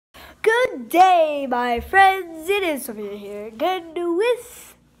Good day, my friends. It is Sophia here again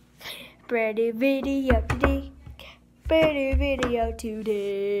with brand new video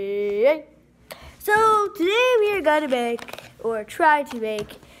today. So today we are gonna make, or try to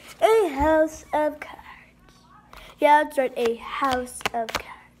make, a house of cards. Yeah, that's right, a house of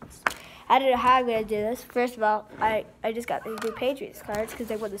cards. I don't know how I'm gonna do this. First of all, I just got these new Patriots cards because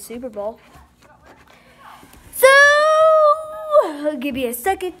they won the Super Bowl. So give me a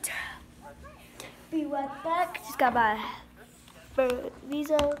second. Be right back. Just got my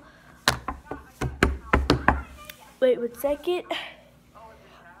Visa. Wait 1 second.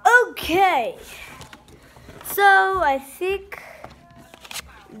 Okay. So I think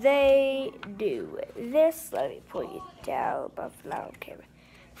they do this. Let me point it down above the camera.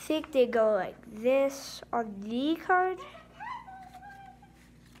 I think they go like this on the card.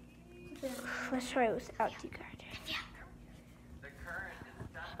 Let's try it without the card.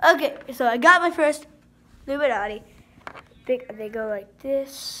 Okay, so I got my first Illuminati. They go like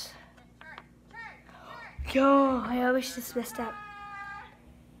this. Yo, I always just messed up.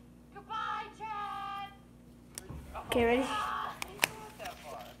 Okay, ready?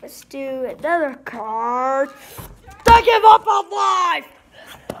 Let's do another card. Don't give up on life!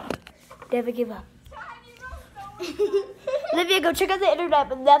 Never give up. Olivia, go check out the internet,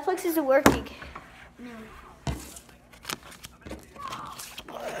 but Netflix isn't working. No.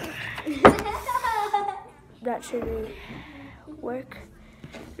 Not sure they work.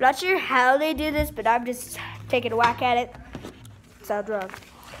 Not sure how they do this, but I'm just taking a whack at it. Sounds wrong.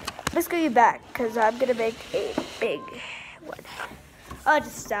 Let's go back, because I'm going to make a big one. Oh, it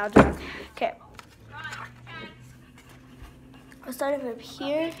just sounds wrong. Okay. I'll start it from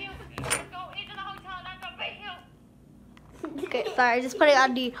here. Okay, sorry, I just put it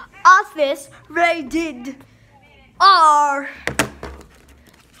on the office rated R. Dang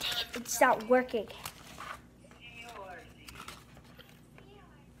it, it's not working.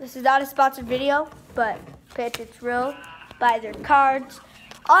 This is not a sponsored video, but Patriots will buy their cards.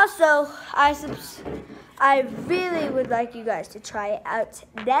 Also, I really would like you guys to try out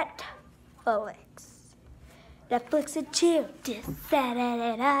Netflix. Netflix and chill this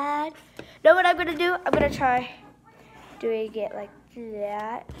Saturday night. Know what I'm gonna do? I'm gonna try doing it like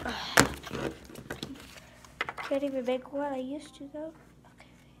that. Can't even make what I used to though.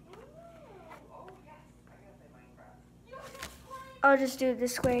 I'll just do it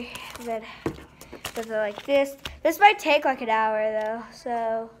this way, and then like this. This might take like an hour though,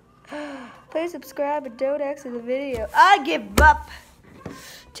 so please subscribe and don't exit the video. I give up.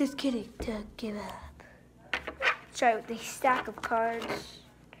 Just kidding, don't give up. Let's try it with the stack of cards.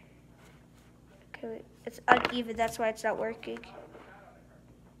 Okay, it's uneven, that's why it's not working.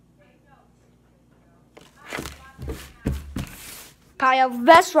 Pile of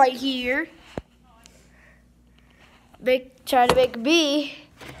mess right here. Try to make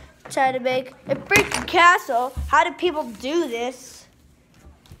a freaking castle. How do people do this?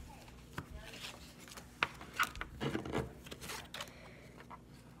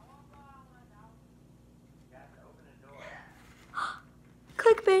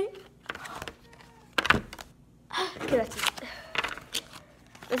 Clickbait. Okay, that's it.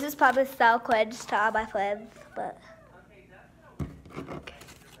 This is probably style quench to all my friends, but okay.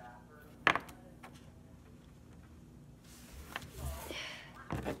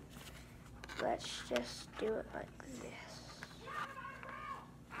 Let's just do it like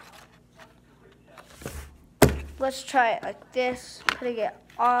this. Let's try it like this, putting it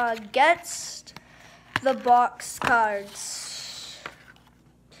against the box cards.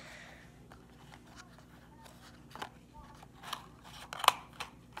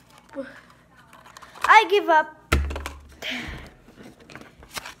 I give up.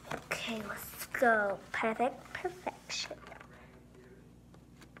 Okay, let's go. Perfect, perfection.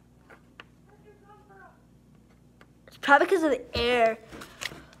 Probably because of the air.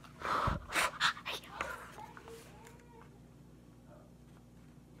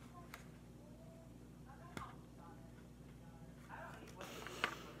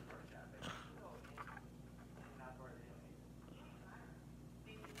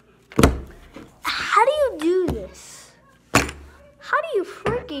 How do you do this? How do you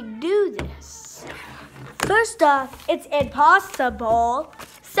freaking do this? First off, it's impossible.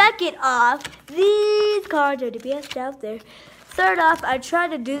 Second off, these cards are the best out there. Third off, I tried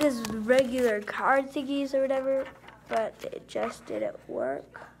to do this with regular card thingies or whatever, but it just didn't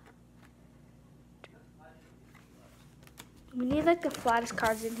work. We need like the flattest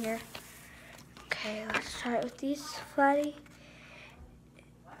cards in here. Okay, let's try it with these flatty.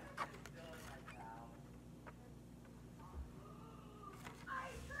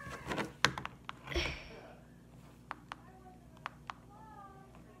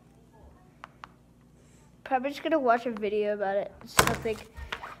 probably just gonna watch a video about it. Something.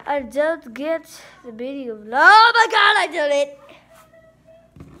 I don't get the video. Oh my god, I did it!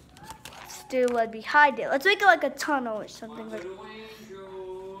 Let's do one behind it. Let's make it like a tunnel or something. Okay.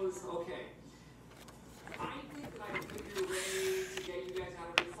 I think that I figured a way to get you guys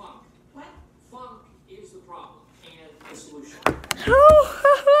out of your funk. What? Funk is the problem and the solution.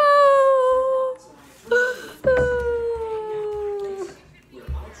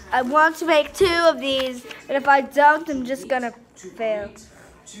 I want to make 2 of these, and if I don't, I'm just gonna fail.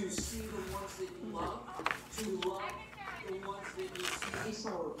 To see the ones that you love, to love the ones that you see. It's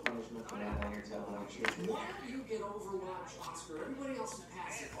not a punishment for not wanting to have an extra. Why do you get Overwatch, Oscar? Everybody else is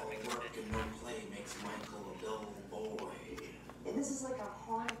passive. All work and no play makes Michael a dull boy. This is like a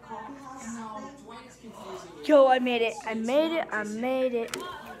hard coffee house. No, Dwight is confusing. Yo, I made it. I made it. I made it.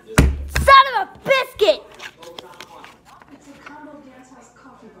 Son of a biscuit! It's a combo dance house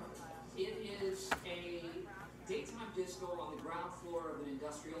coffee bar. It is a daytime disco on the ground floor of an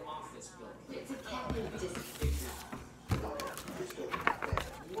industrial office building. It's a cabinet disc.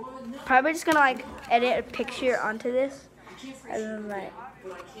 Probably just gonna like edit a picture onto this. I can't freeze And then like,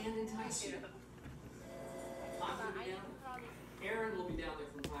 but I can entice you. I'm gonna be down there. Aaron will be down there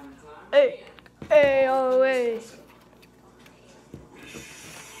from time to time. hey, hey, always.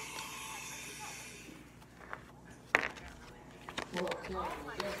 Well, Ken, I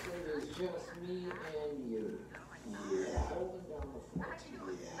guess it is just me and you. Yeah, holding down the fort.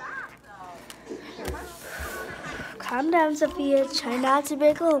 Calm down, Sophia. Try not to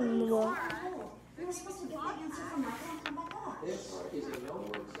break a hole in the wall. We were supposed to get the answer from Michael and come back up. This is a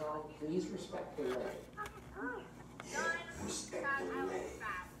no-work zone. Please respect the lay. Respect the lay.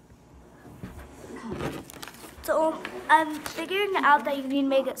 So I'm figuring out that you need to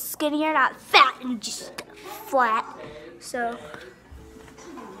make it skinnier, not fat and just flat. So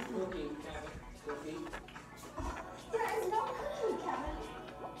Cookie, Kevin. Cookie. There is no cookie, Kevin.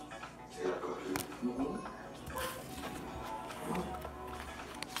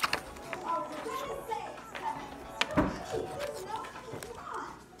 Oh, for goodness sakes, Kevin. There's no cookie.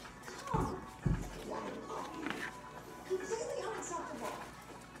 Come on. Completely unacceptable.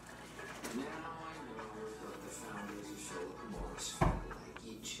 Now I know what the founders of Philip Morris felt like.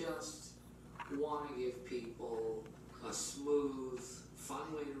 You just want to give people a smooth, fun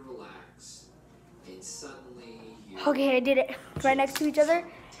way to relax, and suddenly you okay, I did it right next to each other.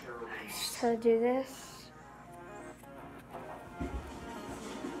 terrible. Just how to do this.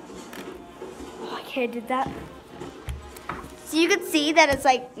 Okay, I did that. So you can see that it's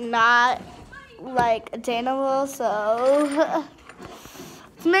like not like attainable. So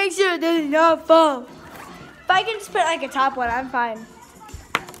to make sure that it's not fall. If I can just put like a top one, I'm fine.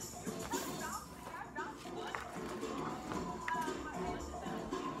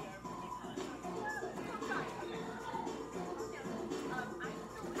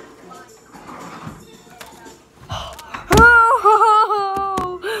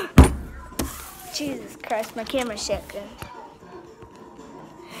 Jesus Christ, my camera's shaking.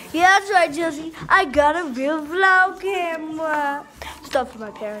 Yeah, that's right, Josie. I got a real vlog camera. Stuff for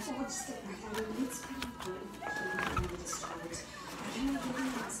my parents. Oh, just get right out of it. It's pretty important. I don't know to start. Can I give you a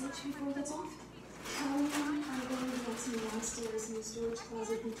message before it gets off? Caroline, I'm going to get some downstairs in the storage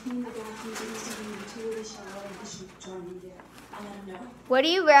closet between the bathrooms and the utility shower, and he should join me there. I'll let him know. What are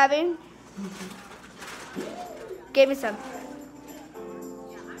you grabbing? Give me some.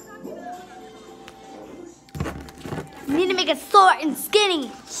 You need to make it short and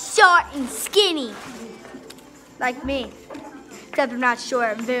skinny. Short and skinny. Like me. Except I'm not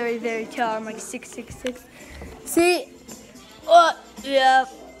short. I'm very, very tall. I'm like 6'6". See? Oh, yeah.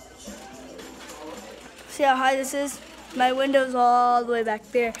 See how high this is? My window's all the way back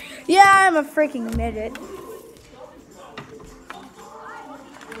there. Yeah, I'm a freaking midget.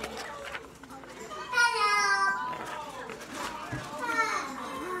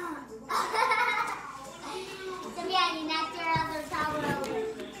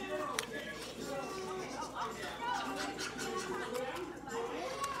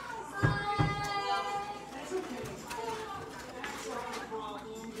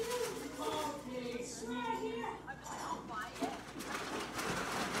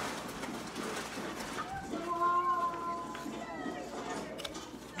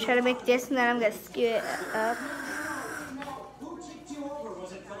 Try to make this and then I'm gonna skew it up. Who kicked you over?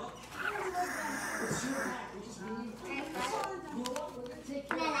 Was it Philip? It's your back. We just need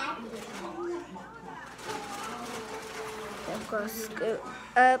I'm gonna scoot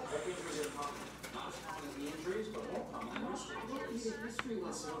up. History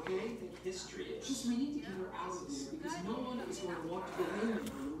lesson, okay? History. Just we need to get her out of there because no one is going to want to go in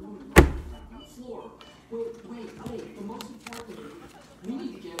the room on the floor. Wait. But most importantly, we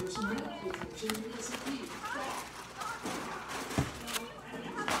need to get her some medical attention ASAP.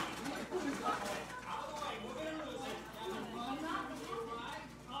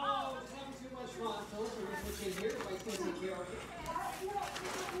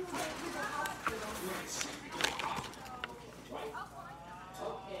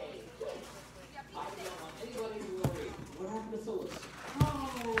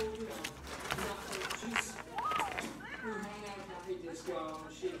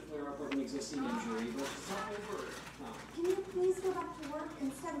 Existing injury, but it's not over. Can you please go back to work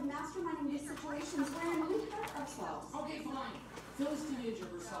instead of masterminding these situations wherein we hurt ourselves? Okay, fine. Phyllis did injure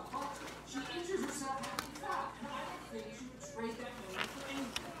herself. But she injures herself having fat. And I don't think she would trade that money for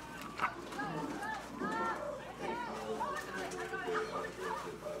anything.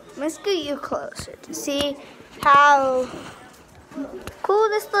 Let's get you closer to see how cool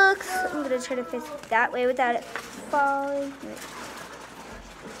this looks. I'm gonna try to face it that way without it falling.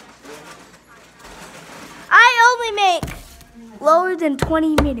 I only make lower than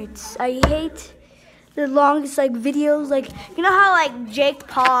 20 minutes. I hate the longest videos. You know how Jake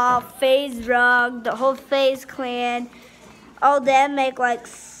Paul, FaZe Rug, the whole FaZe clan, all them make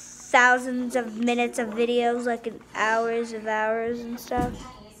thousands of minutes of videos, in hours and stuff.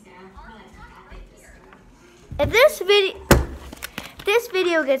 If this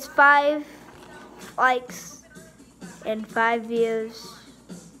video gets 5 likes and 5 views,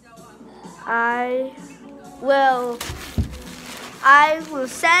 I will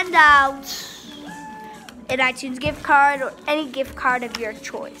send out an iTunes gift card or any gift card of your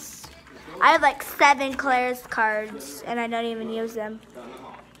choice. I have 7 Claire's cards and I don't even use them.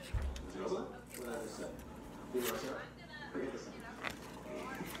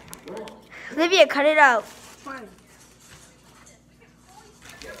 Olivia, cut it out.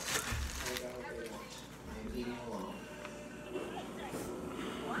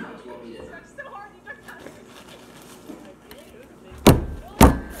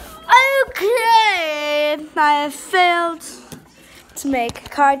 Okay, I have failed to make a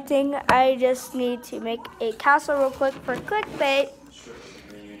card thing. I just need to make a castle real quick for clickbait.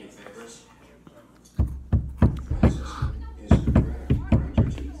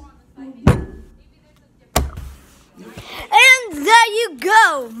 And there you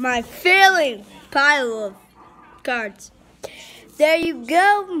go, my failing pile of cards. There you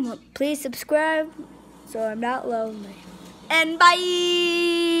go. Please subscribe so I'm not lonely. And bye.